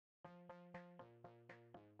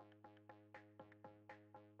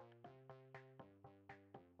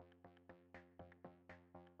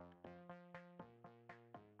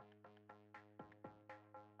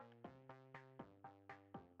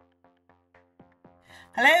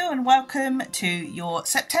Hello and welcome to your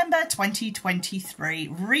September 2023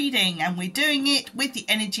 reading, and we're doing it with the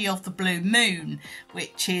energy of the blue moon,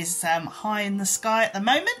 which is high in the sky at the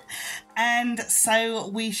moment, and so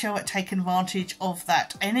we shall take advantage of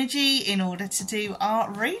that energy in order to do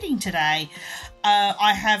our reading today.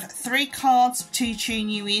 I have 3 cards to tune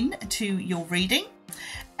you in to your reading,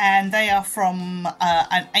 and they are from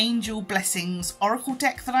an Angel Blessings Oracle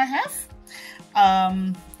deck that I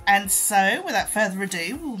have. And so, without further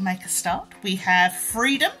ado, we'll make a start. We have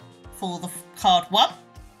Freedom for the card 1.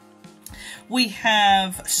 We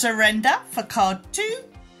have Surrender for card 2.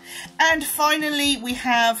 And finally, we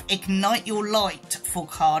have Ignite Your Light for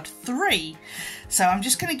card 3. So I'm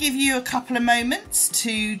just going to give you a couple of moments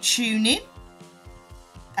to tune in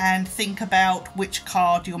and think about which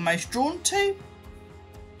card you're most drawn to.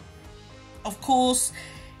 Of course,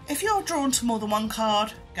 if you're drawn to more than one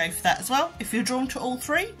card, go for that as well. If you're drawn to all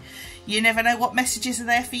 3, you never know what messages are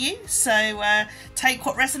there for you. So take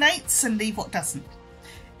what resonates and leave what doesn't.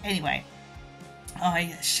 Anyway,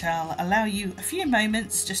 I shall allow you a few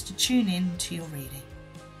moments just to tune in to your reading.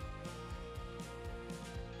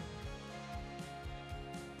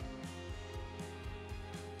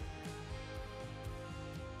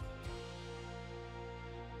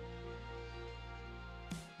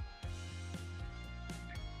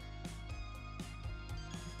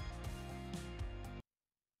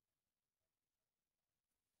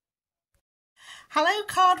 Hello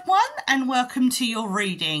card 1 and welcome to your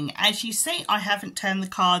reading. As you see, I haven't turned the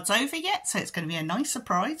cards over yet, so it's going to be a nice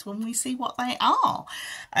surprise when we see what they are.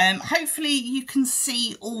 Hopefully you can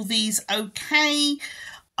see all these okay.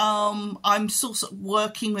 I'm sort of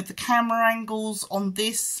working with the camera angles on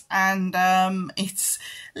this, and it's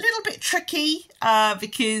a little bit tricky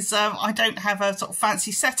because I don't have a sort of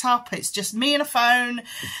fancy setup. It's just me and a phone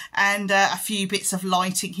and a few bits of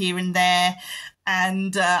lighting here and there.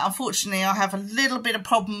 And unfortunately, I have a little bit of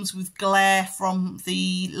problems with glare from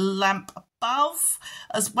the lamp above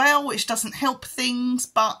as well, which doesn't help things.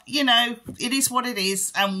 But, you know, it is what it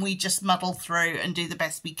is, and we just muddle through and do the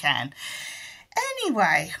best we can.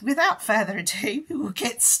 Anyway, without further ado, we will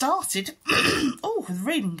get started. Oh, the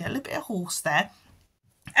reading got a little bit of hoarse there.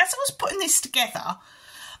 As I was putting this together,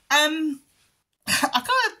 I got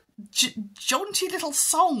a jaunty little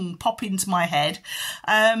song pop into my head.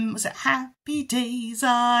 Was it Happy Days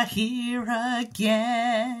Are Here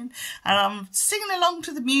Again? And I'm singing along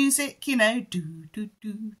to the music, you know, do do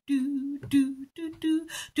do do do do do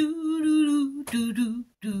do do do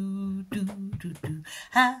do do do do.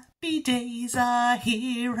 Happy days are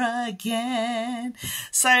here again.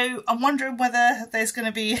 So I'm wondering whether there's going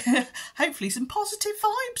to be hopefully some positive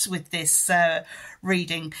vibes with this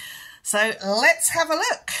reading. So let's have a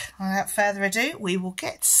look. Without further ado, we will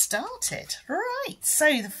get started. Right,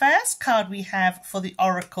 so the first card we have for the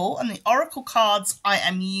Oracle, and the Oracle cards I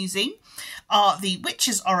am using are the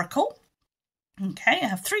Witch's Oracle. Okay, I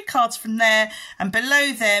have 3 cards from there, and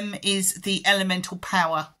below them is the Elemental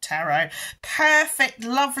Power Tarot. Perfect,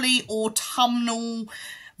 lovely autumnal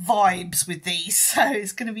vibes with these, so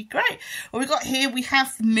it's going to be great. What we've got here, we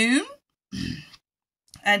have the Moon,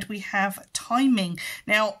 and we have Timing.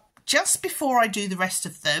 Now, just before I do the rest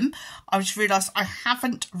of them, I just realised I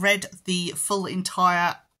haven't read the full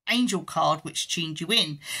entire angel card which tuned you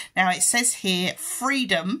in. Now it says here,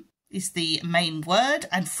 freedom is the main word,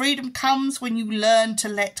 and freedom comes when you learn to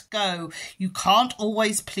let go. You can't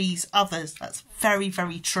always please others. That's very,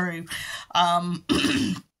 very true.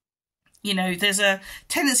 You know, there's a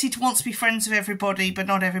tendency to want to be friends with everybody, but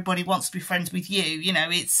not everybody wants to be friends with you. You know,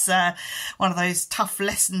 it's one of those tough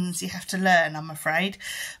lessons you have to learn, I'm afraid.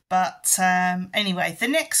 But anyway, the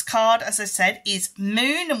next card, as I said, is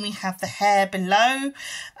Moon, and we have the hare below.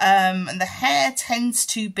 And the hare tends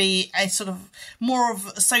to be a sort of more of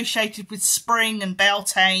associated with spring and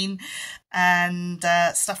Beltane and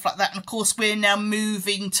stuff like that. And of course, we're now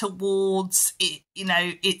moving towards it, you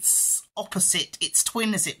know, its opposite, its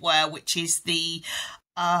twin, as it were, which is the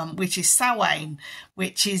which is Samhain,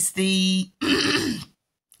 which is the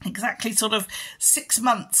exactly sort of 6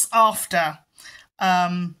 months after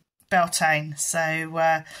Beltane.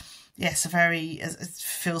 So yes, it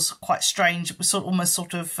feels quite strange. We're almost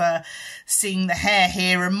seeing the hare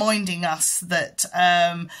here reminding us that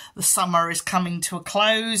the summer is coming to a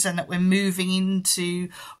close, and that we're moving into,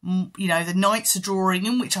 you know, the nights are drawing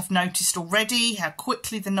in, which I've noticed already, how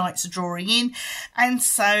quickly the nights are drawing in. And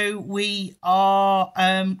so we are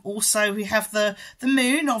also, we have the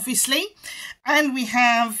moon, obviously, and we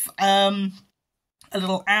have a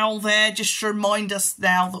little owl there just to remind us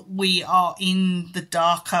now that we are in the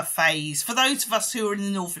darker phase. For those of us who are in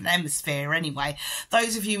the Northern Hemisphere anyway.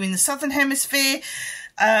 Those of you in the Southern Hemisphere,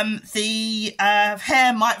 the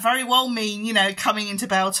hair might very well mean, you know, coming into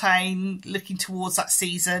Beltane, looking towards that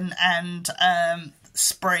season and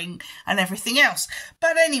spring and everything else.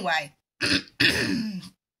 But anyway,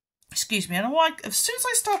 excuse me, I don't know why, as soon as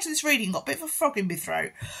I started this reading, got a bit of a frog in my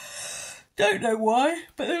throat. Don't know why,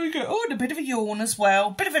 but there we go. Oh, and a bit of a yawn as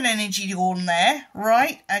well. Bit of an energy yawn there.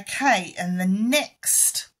 Right, okay. And the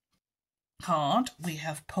next card we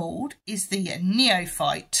have pulled is the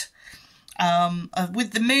Neophyte.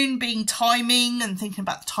 With the moon being timing and thinking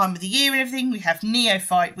about the time of the year and everything, we have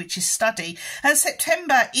Neophyte, which is study. And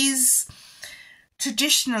September is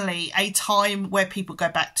traditionally a time where people go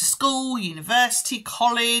back to school, university,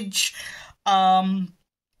 college,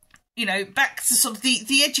 you know, back to sort of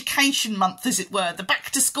the education month, as it were, the back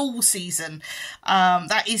to school season.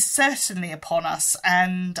 That is certainly upon us.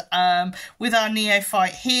 And with our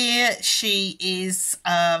Neophyte here, she is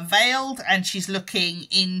veiled and she's looking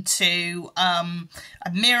into a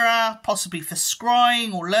mirror, possibly for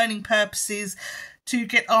scrying or learning purposes, to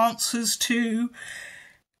get answers to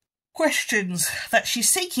questions that she's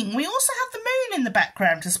seeking. We also have the moon in the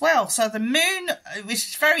background as well. So the moon, which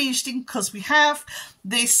is very interesting because we have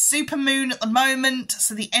this super moon at the moment.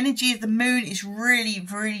 So the energy of the moon is really,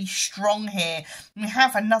 really strong here. And we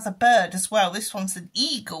have another bird as well. This one's an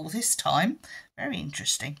eagle this time. Very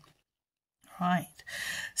interesting. Right.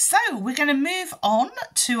 So we're going to move on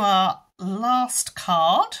to our last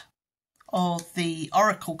card of the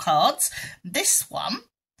Oracle cards. This one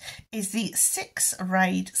is the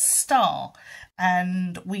Six-Rayed Star,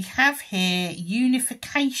 and we have here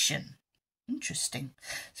unification. Interesting.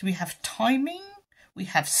 So we have timing, we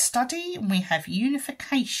have study, and we have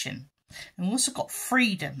unification, and we've also got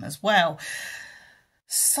freedom as well.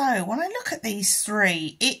 So when I look at these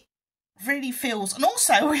three, it really feels, and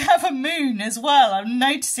also we have a moon as well. I'm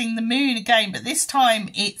noticing the moon again, but this time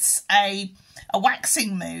it's a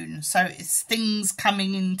waxing moon, so it's things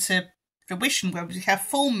coming into fruition where we have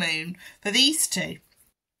full moon for these two.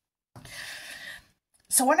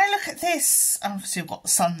 So when I look at this, obviously we've got the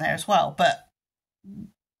sun there as well, but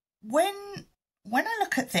when I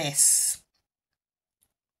look at this,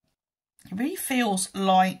 it really feels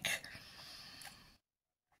like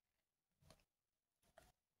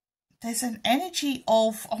there's an energy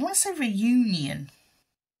of, I want to say, reunion.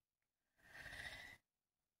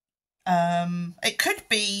 It could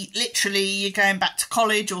be literally you're going back to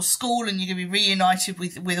college or school and you're going to be reunited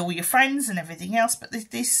with all your friends and everything else, but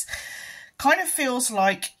this kind of feels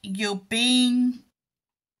like you're being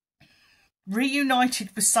reunited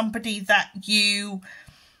with somebody that you've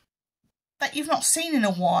not seen in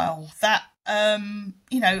a while, that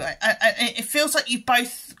you know, it feels like you've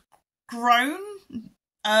both grown,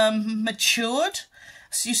 matured,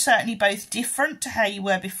 so you're certainly both different to how you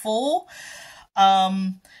were before.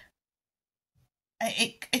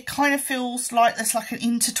 It kind of feels like there's like an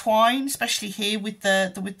intertwine, especially here with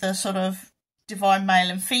the sort of divine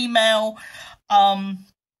male and female, and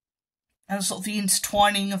sort of the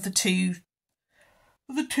intertwining of the two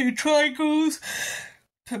triangles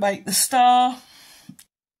to make the star.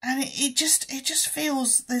 And it just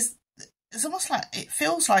feels it's almost like, it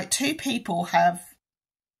feels like two people have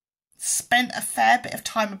spent a fair bit of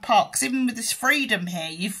time apart, because even with this freedom here,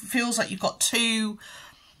 it feels like you've got two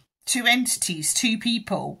entities, two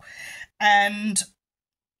people. And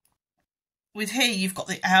with here you've got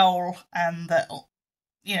the owl and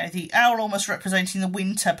the owl almost representing the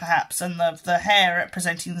winter perhaps, and the hare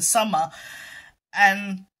representing the summer.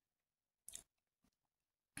 And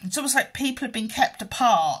it's almost like people have been kept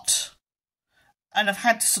apart and have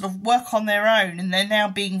had to sort of work on their own, and they're now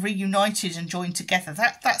being reunited and joined together.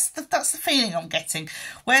 That's the feeling I'm getting.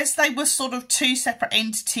 Whereas they were sort of two separate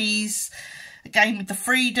entities, again with the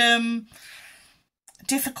freedom,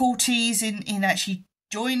 difficulties in actually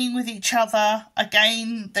joining with each other.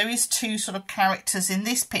 Again, there is two sort of characters in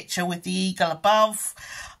this picture with the eagle above.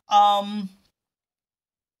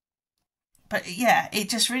 But yeah, it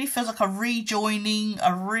just really feels like a rejoining,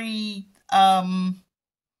 a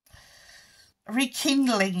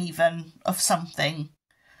rekindling even of something.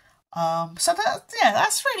 So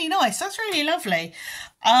that's really nice. That's really lovely.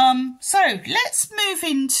 So let's move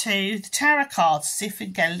into the tarot cards, see if we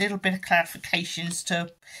can get a little bit of clarification as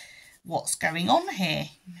to what's going on here.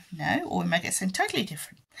 No, or we may get something totally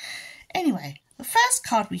different. Anyway, the first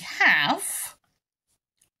card we have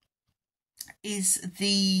is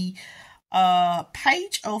the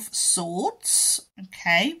Page of Swords.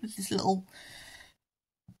 Okay, with this little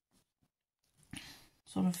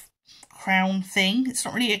sort of crown thing. It's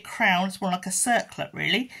not really a crown, it's more like a circlet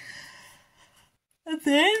really. And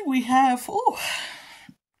then we have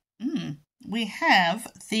we have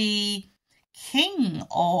the King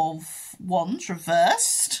of Wands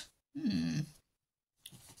reversed. And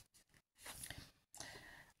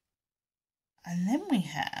then we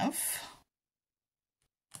have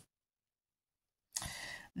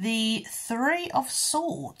the Three of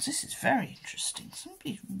Swords. This is very interesting.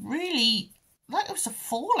 Somebody really, like it was a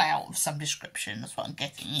fallout of some description. That's what I'm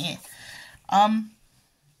getting here.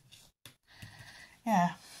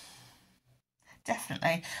 Yeah,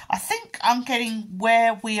 definitely. I think I'm getting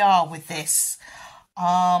where we are with this.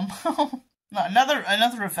 Another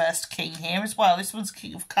reversed king here as well. This one's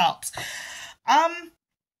King of Cups.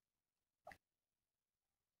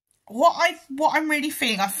 What I'm really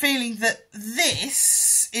feeling, I'm feeling that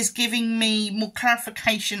this is giving me more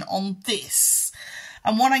clarification on this.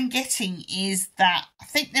 And what I'm getting is that I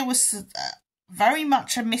think there was very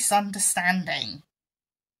much a misunderstanding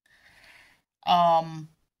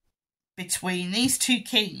between these two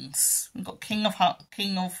kings. We've got King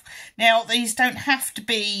of. Now, these don't have to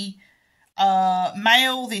be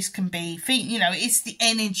male. These can be female. You know, it's the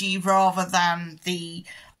energy rather than the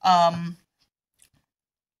and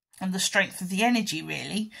the strength of the energy,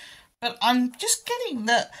 really. But I'm just getting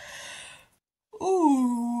that.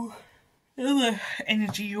 Ooh, another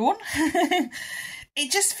energy yawn.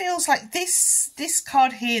 It just feels like this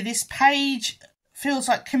card here, this page, feels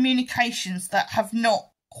like communications that have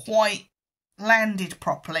not quite landed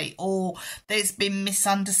properly, or there's been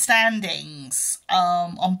misunderstandings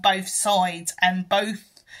on both sides, and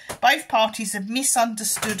both parties have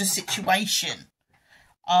misunderstood a situation,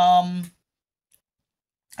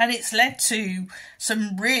 and it's led to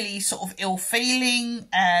some really sort of ill feeling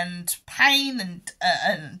and pain,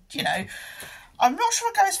 and you know, I'm not sure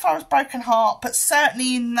I'd go as far as broken heart, but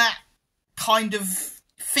certainly in that kind of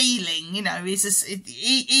feeling, you know,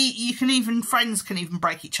 you can even, friends can even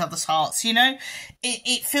break each other's hearts, you know.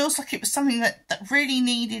 It feels like it was something that really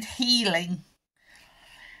needed healing,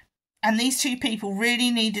 and these two people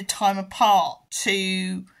really needed time apart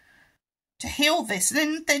to heal this.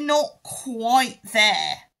 And they're not quite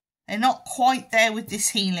there. They're not quite there with this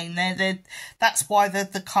healing. That's why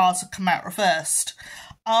the cards have come out reversed.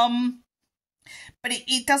 But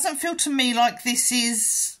it doesn't feel to me like this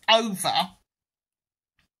is over.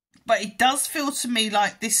 But it does feel to me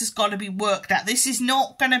like this has got to be worked out. This is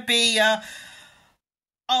not going to be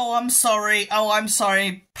oh, I'm sorry,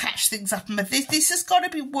 patch things up. But this has got to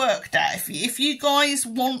be worked out. If you guys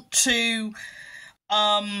want to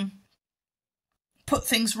put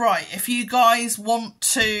things right, if you guys want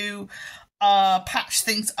to patch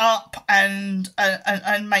things up and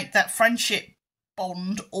make that friendship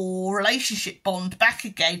bond or relationship bond back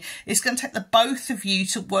again, it's going to take the both of you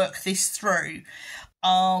to work this through.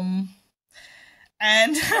 And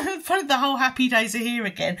probably the whole happy days are here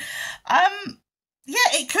again. Yeah,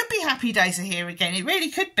 it could be happy days are here again. It really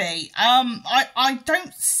could be. I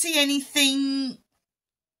don't see anything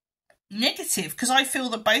negative, because I feel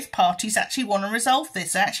that both parties actually want to resolve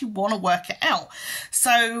this. They actually want to work it out.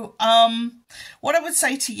 So, what I would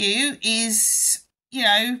say to you is, you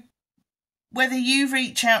know, whether you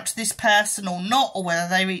reach out to this person or not, or whether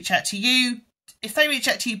they reach out to you, if they reach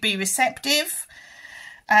out to you, be receptive.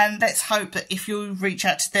 And let's hope that if you reach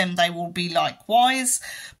out to them, they will be likewise.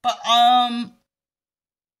 But,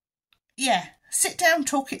 yeah, sit down,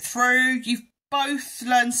 talk it through. You've both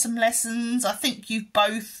learned some lessons. I think you've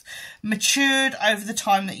both matured over the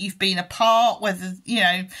time that you've been apart, whether, you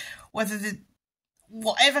know,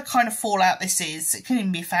 whatever kind of fallout this is. It can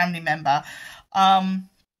even be a family member.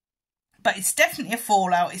 But it's definitely a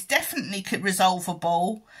fallout. It's definitely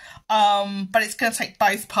resolvable. But it's going to take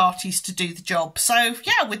both parties to do the job. So,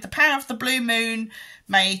 yeah, with the power of the blue moon,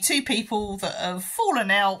 may two people that have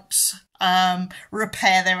fallen out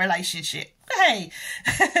repair their relationship. Hey,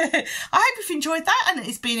 I hope you've enjoyed that and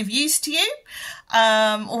it's been of use to you.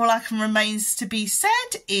 All I can remains to be said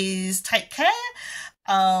is take care.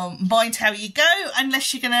 Mind how you go,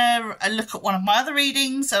 unless you're going to look at one of my other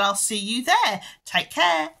readings, and I'll see you there. Take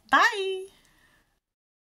care. Bye.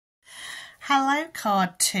 Hello,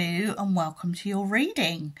 card 2, and welcome to your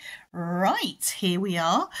reading. Right, here we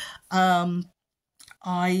are.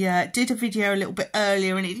 I did a video a little bit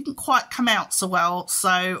earlier and it didn't quite come out so well,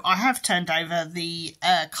 so I have turned over the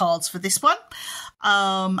cards for this one.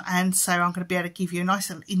 And so I'm going to be able to give you a nice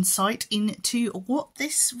little insight into what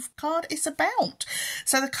this card is about.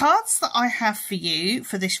 So the cards that I have for you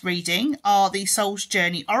for this reading are the Soul's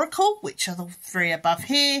Journey Oracle, which are the 3 above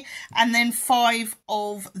here, and then 5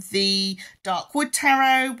 of the Darkwood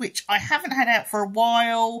Tarot, which I haven't had out for a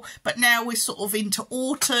while, but now we're sort of into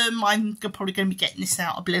autumn. I'm probably going to be getting this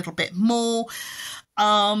out a little bit more.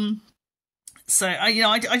 So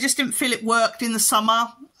I just didn't feel it worked in the summer.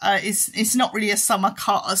 It's not really a summer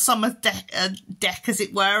deck, as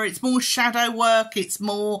it were. It's more shadow work. It's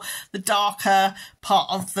more the darker part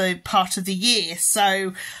of the year.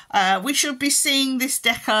 So we should be seeing this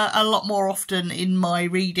deck a lot more often in my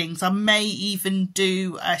readings. I may even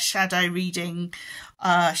do a shadow reading.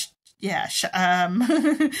 A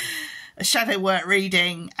shadow work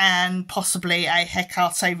reading and possibly a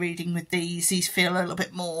Hecate reading with these. These feel a little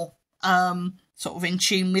bit more sort of in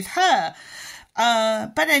tune with her.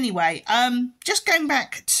 But anyway, just going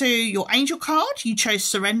back to your angel card, you chose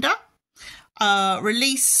surrender.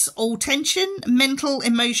 Release all tension, mental,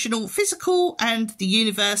 emotional, physical, and the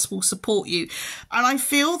universe will support you. And I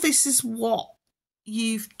feel this is what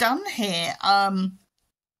you've done here.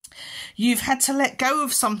 You've had to let go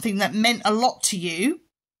of something that meant a lot to you,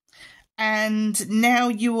 and now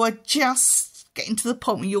you are just getting to the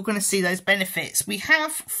point where you're going to see those benefits. We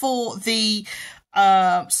have for the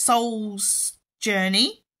soul's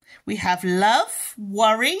journey, we have love,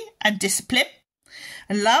 worry, and discipline.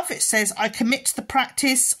 And love, it says, I commit to the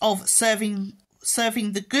practice of serving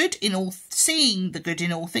the good in all, seeing the good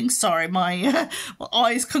in all things. Sorry, my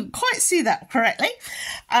eyes couldn't quite see that correctly.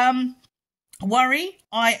 Worry,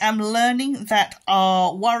 I am learning that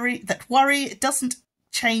worry doesn't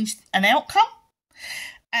change an outcome.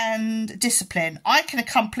 And discipline, I can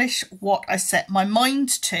accomplish what I set my mind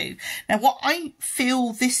to. Now, what I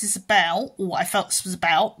feel this is about, or what I felt this was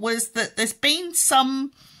about, was that there's been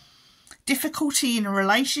some difficulty in a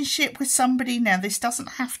relationship with somebody. Now, this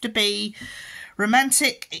doesn't have to be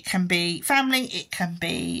romantic. It can be family. It can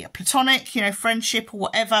be platonic, friendship or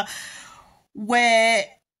whatever, where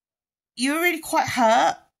you're really quite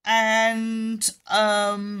hurt and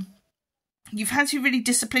you've had to be really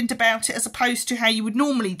disciplined about it, as opposed to how you would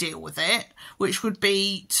normally deal with it, which would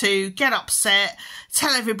be to get upset,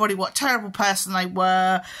 tell everybody what a terrible person they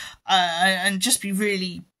were, and just be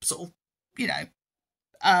really sort of,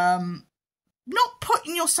 not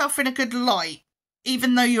putting yourself in a good light,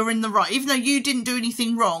 even though you're in the right, even though you didn't do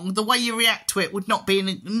anything wrong. The way you react to it would not be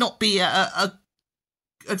a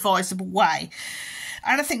advisable way.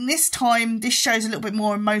 And I think this time, this shows a little bit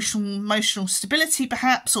more emotional stability,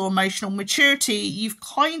 perhaps, or emotional maturity. You've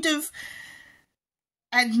kind of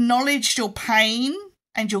acknowledged your pain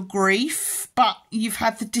and your grief, but you've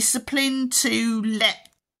had the discipline to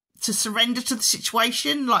surrender to the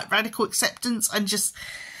situation, like radical acceptance, and just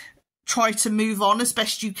try to move on as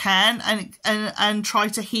best you can and try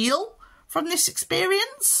to heal from this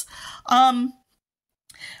experience. And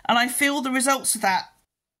I feel the results of that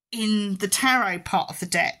in the tarot part of the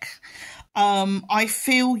deck. I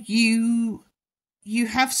feel you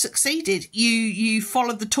have succeeded. You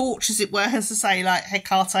followed the torch, as it were, as I say, like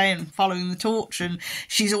Hecate and following the torch, and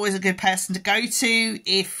she's always a good person to go to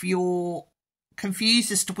if you're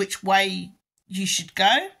confused as to which way you should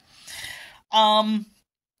go. And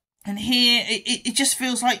here it just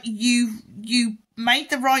feels like you made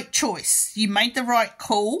the right choice. You made the right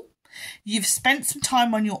call. You've spent some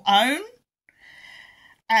time on your own.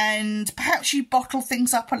 And perhaps you bottle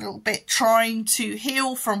things up a little bit, trying to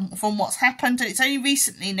heal from what's happened. And it's only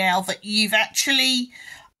recently now that you've actually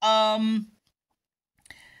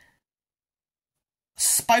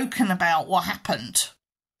spoken about what happened.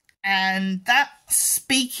 And that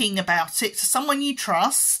speaking about it to someone you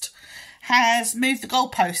trust has moved the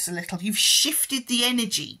goalposts a little. You've shifted the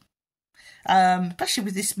energy, especially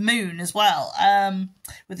with this moon as well,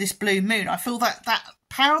 with this blue moon. I feel that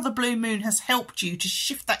power of the blue moon has helped you to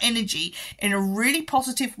shift that energy in a really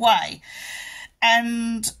positive way.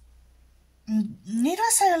 And need I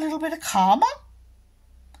say a little bit of karma?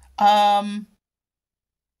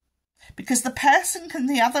 Because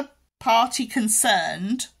the other party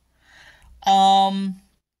concerned, I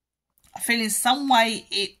feel in some way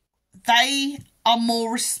they are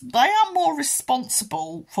more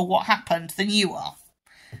responsible for what happened than you are.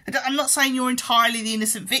 I'm not saying you're entirely the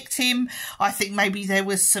innocent victim. I think maybe there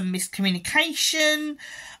was some miscommunication.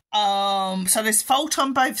 So there's fault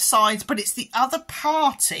on both sides, but it's the other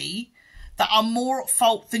party that are more at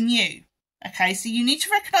fault than you. Okay, so you need to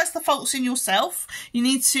recognise the faults in yourself. You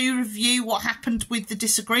need to review what happened with the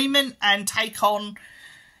disagreement and take on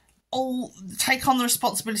the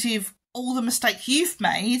responsibility of all the mistakes you've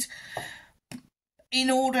made, in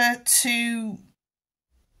order to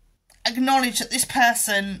acknowledge that this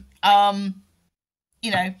person, they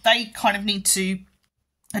kind of need to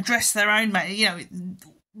address their own,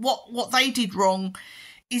 what they did wrong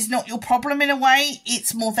is not your problem in a way.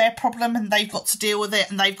 It's more their problem, and they've got to deal with it,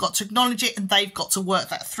 and they've got to acknowledge it, and they've got to work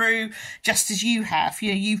that through, just as you have.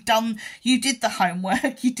 You did the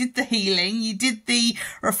homework, you did the healing, you did the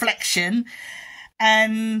reflection,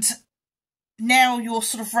 and now you're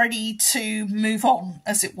sort of ready to move on,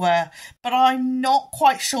 as it were. But I'm not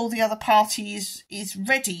quite sure the other party is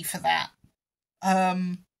ready for that.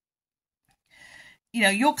 You know,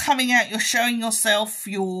 you're coming out, you're showing yourself,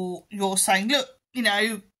 you're saying, look, you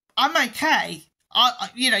know, I'm okay.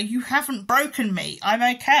 You know, you haven't broken me.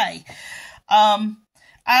 I'm okay. And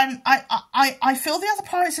I feel the other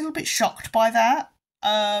party's a little bit shocked by that.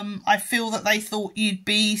 I feel that they thought you'd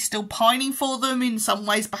be still pining for them in some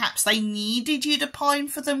ways. Perhaps they needed you to pine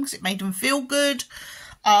for them because it made them feel good.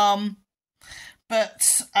 But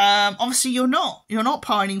obviously you're not. You're not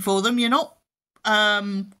pining for them. You're not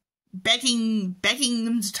begging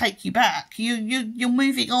them to take you back. You're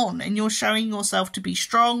moving on and you're showing yourself to be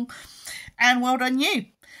strong. And well done you.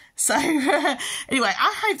 So anyway,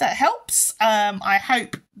 I hope that helps. I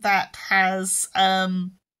hope that has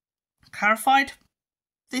clarified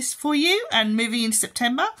this for you. And moving into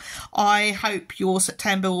September, I hope your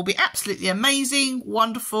September will be absolutely amazing,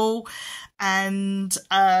 wonderful. And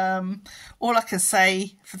all I can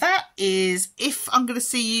say for that is, if I'm going to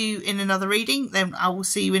see you in another reading, then I will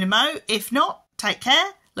see you in a mo. If not, take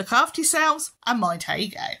care, look after yourselves, and mind how you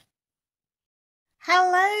go.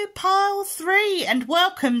 Hello, pile 3, and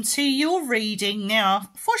welcome to your reading.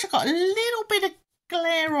 Now, unfortunately, I've got a little bit of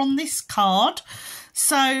glare on this card,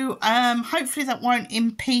 so hopefully that won't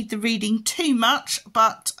impede the reading too much,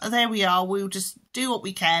 but there we are. We'll just do what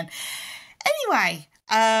we can. Anyway,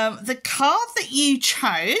 the card that you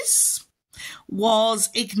chose was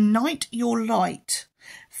Ignite Your Light.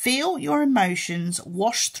 Feel your emotions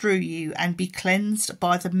wash through you and be cleansed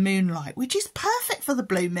by the moonlight, which is perfect for the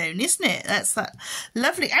blue moon, isn't it? That's that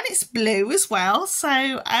lovely. And it's blue as well. So,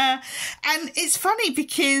 and it's funny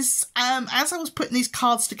because as I was putting these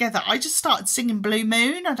cards together, I just started singing Blue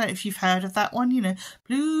Moon. I don't know if you've heard of that one, you know.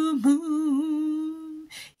 Blue moon,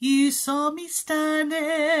 you saw me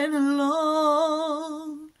standing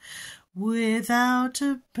alone, without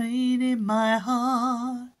a pain in my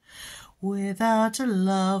heart, without a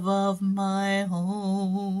love of my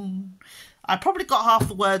own. I probably got half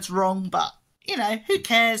the words wrong, but, you know, who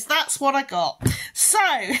cares? That's what I got. So,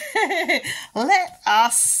 let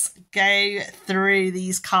us go through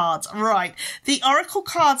these cards. Right, the Oracle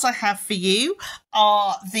cards I have for you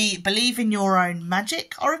are the Believe in Your Own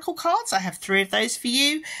Magic Oracle cards. I have 3 of those for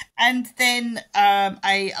you. And then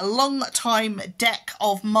a long time deck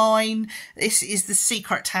of mine. This is the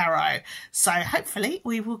Secret Tarot. So hopefully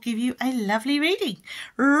we will give you a lovely reading.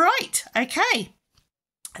 Right, okay.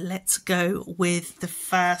 Let's go with the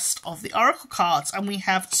first of the Oracle cards. And we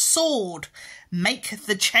have Sword, Make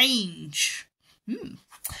the Change.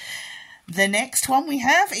 The next one we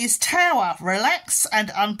have is Tower, Relax and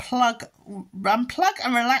unplug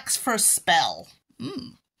and relax for a spell.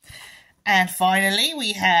 And finally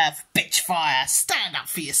we have Bitchfire, Stand up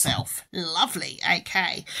for yourself. Lovely.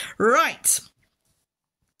 Okay, right.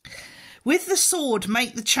 With the Sword,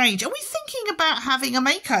 Make the Change. Are we thinking about having a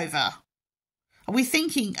makeover? Are we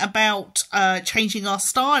thinking about changing our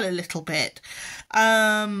style a little bit?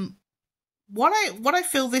 What I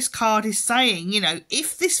feel this card is saying, you know,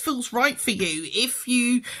 if this feels right for you, if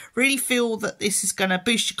you really feel that this is going to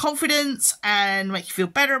boost your confidence and make you feel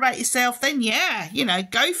better about yourself, then yeah, you know,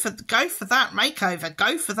 go for that makeover,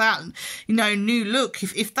 go for that, you know, new look.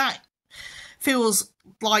 If that feels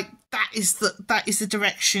like that is the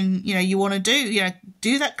direction, you know, you want to do, you know,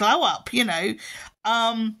 do that glow up, you know.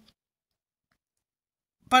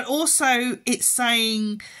 But also it's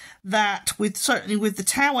saying that certainly with the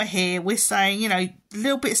Tower here, we're saying, you know, a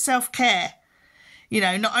little bit of self-care, you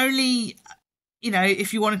know, not only, you know,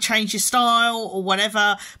 if you want to change your style or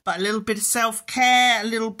whatever, but a little bit of self-care, a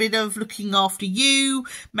little bit of looking after you,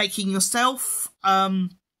 making yourself a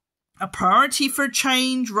priority for a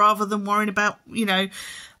change rather than worrying about, you know,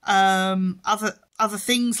 other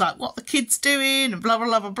things like what the kid's doing and blah, blah,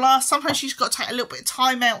 blah, blah, blah. Sometimes you've got to take a little bit of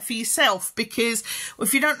time out for yourself, because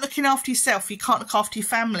if you don't looking after yourself, you can't look after your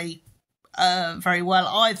family very well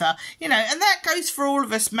either, you know. And that goes for all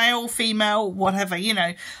of us, male, female, whatever, you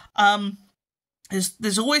know.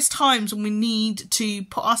 There's always times when we need to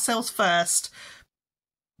put ourselves first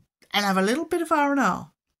and have a little bit of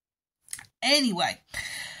R&R. Anyway,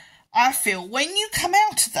 I feel when you come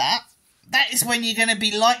out of that, that is when you're going to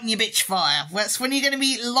be lighting your bitch fire. That's when you're going to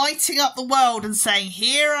be lighting up the world and saying,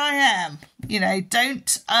 here I am. You know,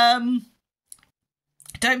 don't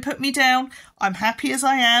put me down. I'm happy as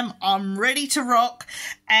I am. I'm ready to rock,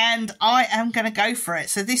 and I am going to go for it.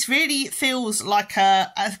 So this really feels like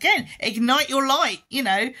again, ignite your light, you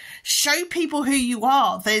know, show people who you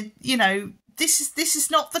are. You know, this is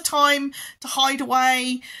not the time to hide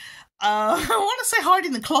away. I want to say hide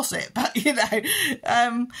in the closet, but you know,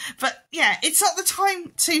 but yeah, it's not the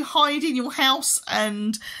time to hide in your house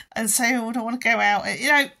and say, oh, I don't want to go out. You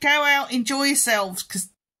know, go out, enjoy yourselves, because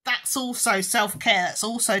that's also self-care. That's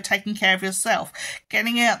also taking care of yourself,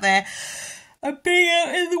 getting out there and being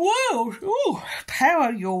out in the world. Ooh,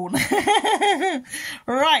 power yawn.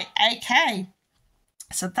 Right, okay.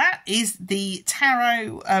 So that is the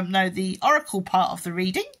tarot, the oracle part of the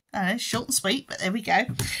reading. Short and sweet, but there we go.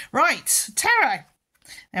 Right, tarot.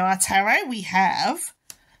 Now our tarot, we have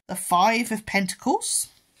the 5 of Pentacles,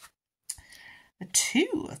 the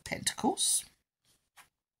 2 of Pentacles,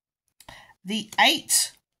 the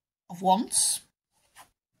 8 of Wands,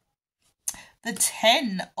 the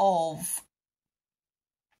 10 of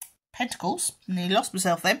Pentacles, nearly lost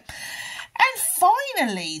myself then, and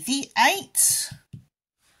finally the 8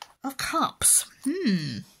 of Cups.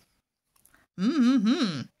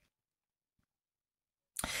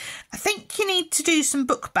 I think you need to do some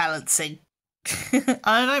book balancing.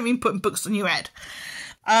 I don't mean putting books on your head.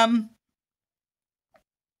 I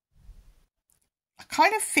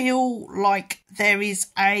kind of feel like there is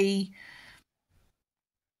a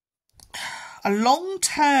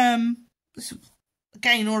long-term,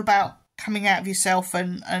 again, all about coming out of yourself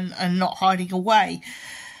and not hiding away.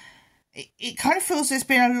 It kind of feels there's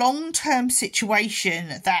been a long-term situation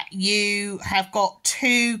that you have got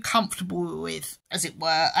too comfortable with, as it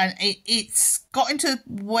were, and it's got into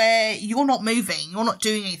where you're not moving, you're not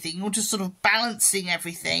doing anything, you're just sort of balancing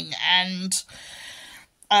everything. And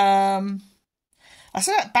I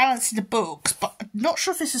say that balancing the books, but I'm not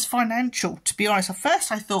sure if this is financial, to be honest. At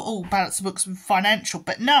first I thought, oh, balance the books and financial,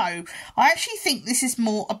 but no, I actually think this is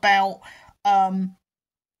more about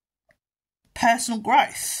personal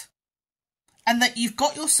growth. And that you've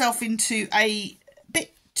got yourself into a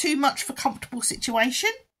bit too much of a comfortable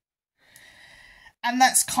situation. And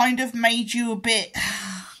that's kind of made you a bit,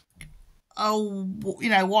 oh, you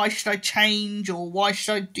know, why should I change? Or why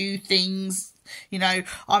should I do things? You know,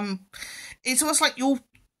 it's almost like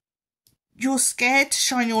you're scared to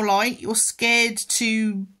shine your light. You're scared to,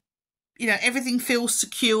 you know, everything feels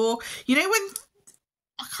secure. You know, when,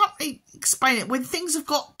 I can't really explain it, when things have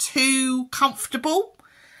got too comfortable.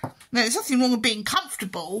 Now, there's nothing wrong with being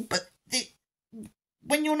comfortable, but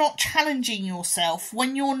when you're not challenging yourself,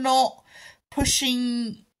 when you're not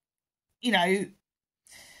pushing, you know,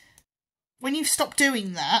 when you stop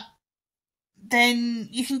doing that, then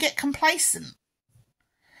you can get complacent.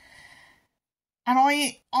 And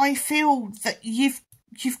I feel that you've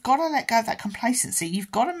got to let go of that complacency.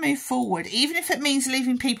 You've got to move forward, even if it means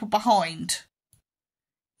leaving people behind.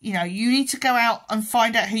 You know, you need to go out and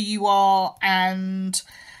find out who you are and...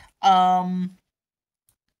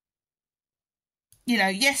 you know,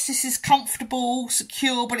 yes, this is comfortable,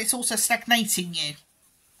 secure, but it's also stagnating you,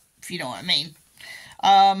 if you know what I mean.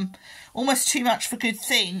 Almost too much for a good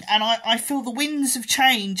thing. And I feel the winds of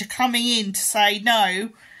change are coming in to say,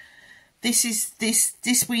 no,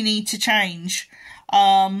 this we need to change.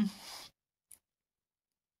 You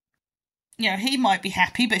know, he might be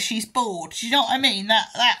happy, but she's bored. Do you know what I mean? That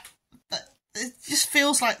it just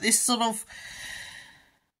feels like this sort of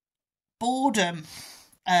boredom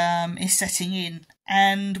is setting in,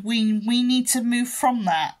 and we need to move from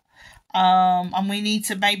that, and we need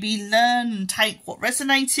to maybe learn and take what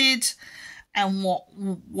resonated and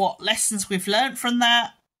what lessons we've learned from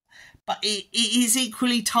that, but it is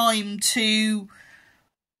equally time to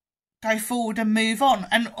go forward and move on.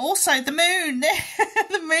 And also the moon,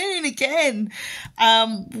 the moon again,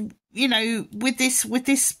 you know, with this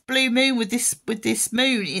blue moon, with this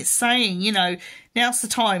moon, it's saying, you know, now's the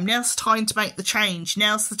time to make the change.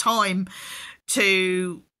 Now's the time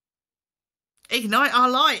to ignite our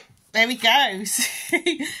light. There we go.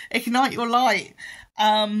 Ignite your light.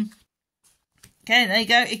 Again, there you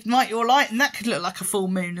go. Ignite your light. And that could look like a full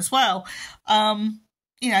moon as well.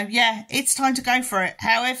 You know, yeah, it's time to go for it.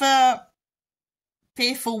 However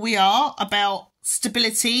fearful we are about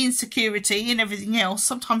stability and security and everything else,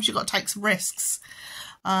 sometimes you've got to take some risks.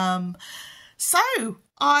 So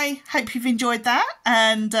I hope you've enjoyed that,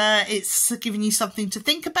 and it's given you something to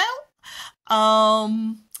think about.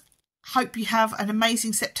 Hope you have an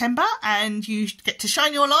amazing September and you get to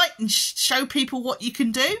shine your light and show people what you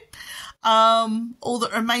can do. All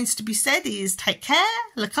that remains to be said is take care,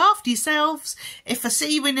 look after yourselves. If I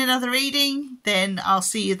see you in another reading, then I'll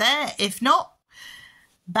see you there. If not,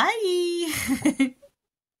 bye.